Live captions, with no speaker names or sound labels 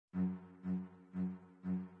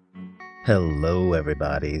Hello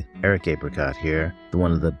everybody, Eric Apricot here.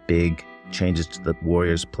 One of the big changes to the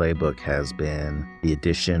Warriors playbook has been the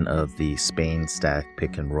addition of the Spain stack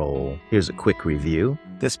pick and roll. Here's a quick review.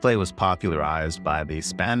 This play was popularized by the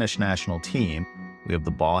Spanish national team. We have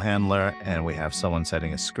the ball handler and we have someone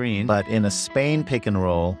setting a screen, but in a Spain pick and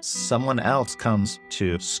roll, someone else comes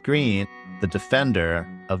to screen the defender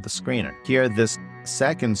of the screener. Here, this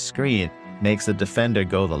second screen makes the defender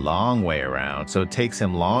go the long way around, so it takes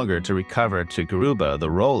him longer to recover to Garuba, the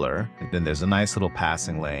roller. And then there's a nice little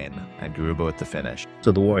passing lane, and Garuba with the finish.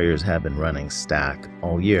 So the Warriors have been running stack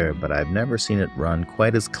all year, but I've never seen it run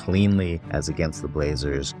quite as cleanly as against the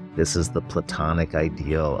Blazers. This is the platonic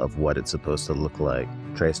ideal of what it's supposed to look like.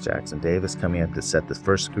 Trayce Jackson-Davis coming up to set the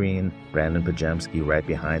first screen, Brandin Podziemski right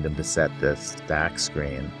behind him to set the stack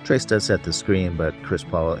screen. Trayce does set the screen, but Chris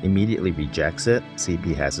Paul immediately rejects it.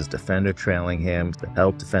 CP has his defender trailing him. The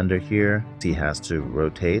help defender here, he has to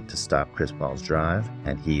rotate to stop Chris Paul's drive,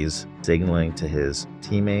 and he's signaling to his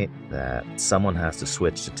teammate that someone has to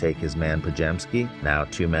switch to take his man Podziemski. Now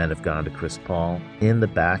two men have gone to Chris Paul. In the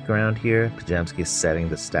background here, Podziemski is setting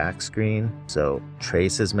the stack screen. So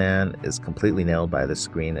Trayce's man is completely nailed by the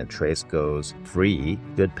screen and Trayce goes free.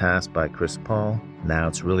 Good pass by Chris Paul. Now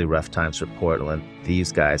it's really rough times for Portland.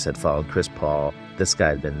 These guys had followed Chris Paul. This guy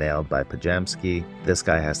had been nailed by Podziemski. This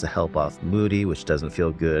guy has to help off Moody, which doesn't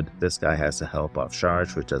feel good. This guy has to help off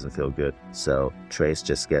Saric, which doesn't feel good. So Trayce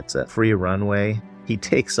just gets a free runway. He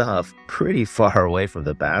takes off pretty far away from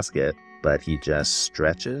the basket, but he just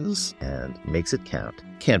stretches and makes it count.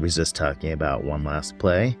 Can't resist talking about one last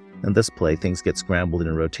play. In this play, things get scrambled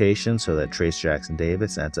in rotation so that Trayce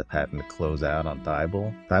Jackson-Davis ends up having to close out on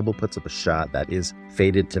Thybulle. Thybulle puts up a shot that is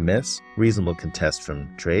fated to miss. Reasonable contest from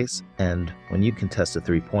Trayce. And when you contest a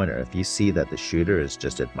three-pointer, if you see that the shooter is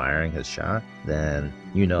just admiring his shot, then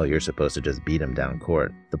you know you're supposed to just beat him down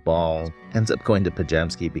court. The ball ends up going to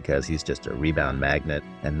Podziemski because he's just a rebound magnet.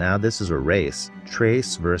 And now this is a race.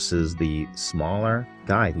 Trayce versus the smaller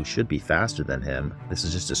guy who should be faster than him. This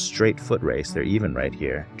is just a straight foot race. They're even right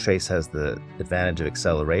here. Trayce has the advantage of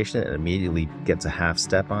acceleration and immediately gets a half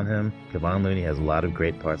step on him. Kevon Looney has a lot of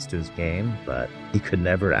great parts to his game, but he could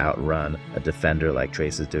never outrun a defender like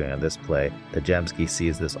Trayce is doing on this play. Podziemski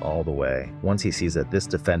sees this all the way. Once he sees that this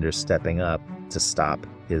defender's stepping up to stop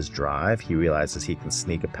his drive, he realizes he can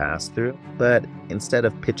sneak a pass through, but instead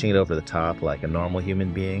of pitching it over the top like a normal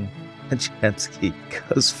human being, Podziemski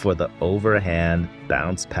goes for the overhand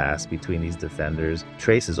bounce pass between these defenders.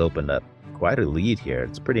 Trayce has opened up quite a lead here.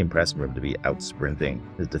 It's pretty impressive for him to be out sprinting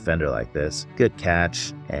his defender like this. Good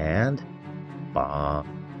catch, and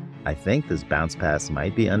bomb. I think this bounce pass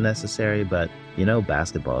might be unnecessary, but you know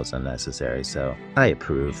basketball is unnecessary, so I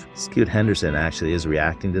approve. Scoot Henderson actually is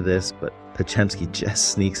reacting to this, but Podziemski just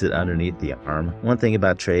sneaks it underneath the arm. One thing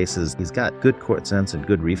about Trayce is he's got good court sense and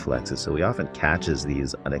good reflexes, so he often catches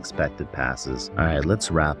these unexpected passes. All right, let's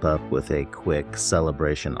wrap up with a quick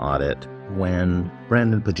celebration audit. When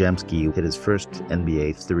Brandin Podziemski hit his first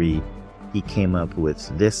NBA three, he came up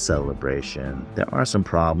with this celebration. There are some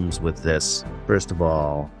problems with this. First of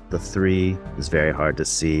all, the three is very hard to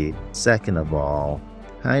see. Second of all,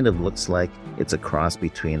 kind of looks like it's a cross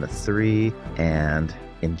between a three and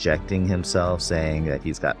injecting himself, saying that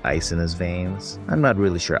he's got ice in his veins. I'm not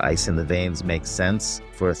really sure ice in the veins makes sense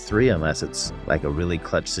for a three unless it's like a really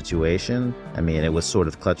clutch situation. I mean, it was sort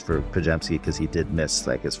of clutch for Podziemski because he did miss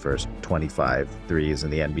like his first 25 threes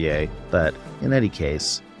in the NBA. But in any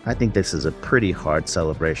case, I think this is a pretty hard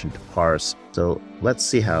celebration to parse, so let's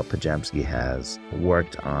see how Podziemski has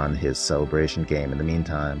worked on his celebration game in the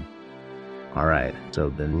meantime. Alright, so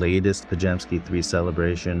the latest Podziemski three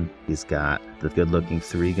celebration, he's got the good-looking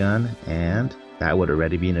three gun, and that would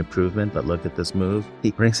already be an improvement, but look at this move. He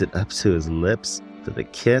brings it up to his lips for the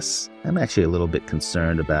kiss. I'm actually a little bit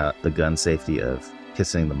concerned about the gun safety of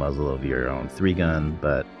kissing the muzzle of your own three gun,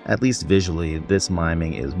 but at least visually, this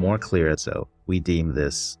miming is more clear, so we deem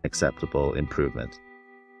this acceptable improvement.